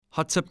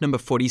Hot tip number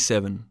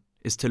 47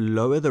 is to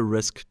lower the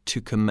risk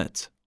to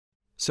commit.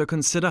 So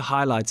consider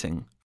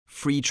highlighting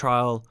free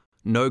trial,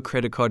 no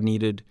credit card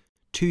needed,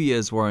 2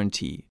 years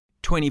warranty,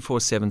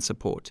 24/7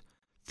 support,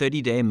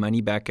 30-day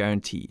money-back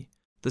guarantee.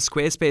 The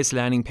Squarespace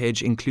landing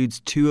page includes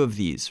 2 of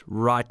these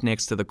right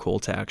next to the call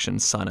to action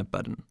sign-up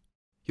button.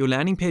 Your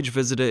landing page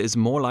visitor is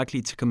more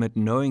likely to commit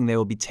knowing they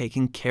will be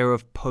taken care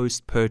of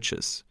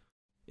post-purchase.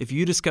 If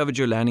you discovered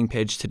your landing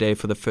page today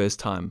for the first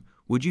time,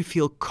 would you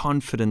feel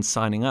confident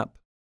signing up?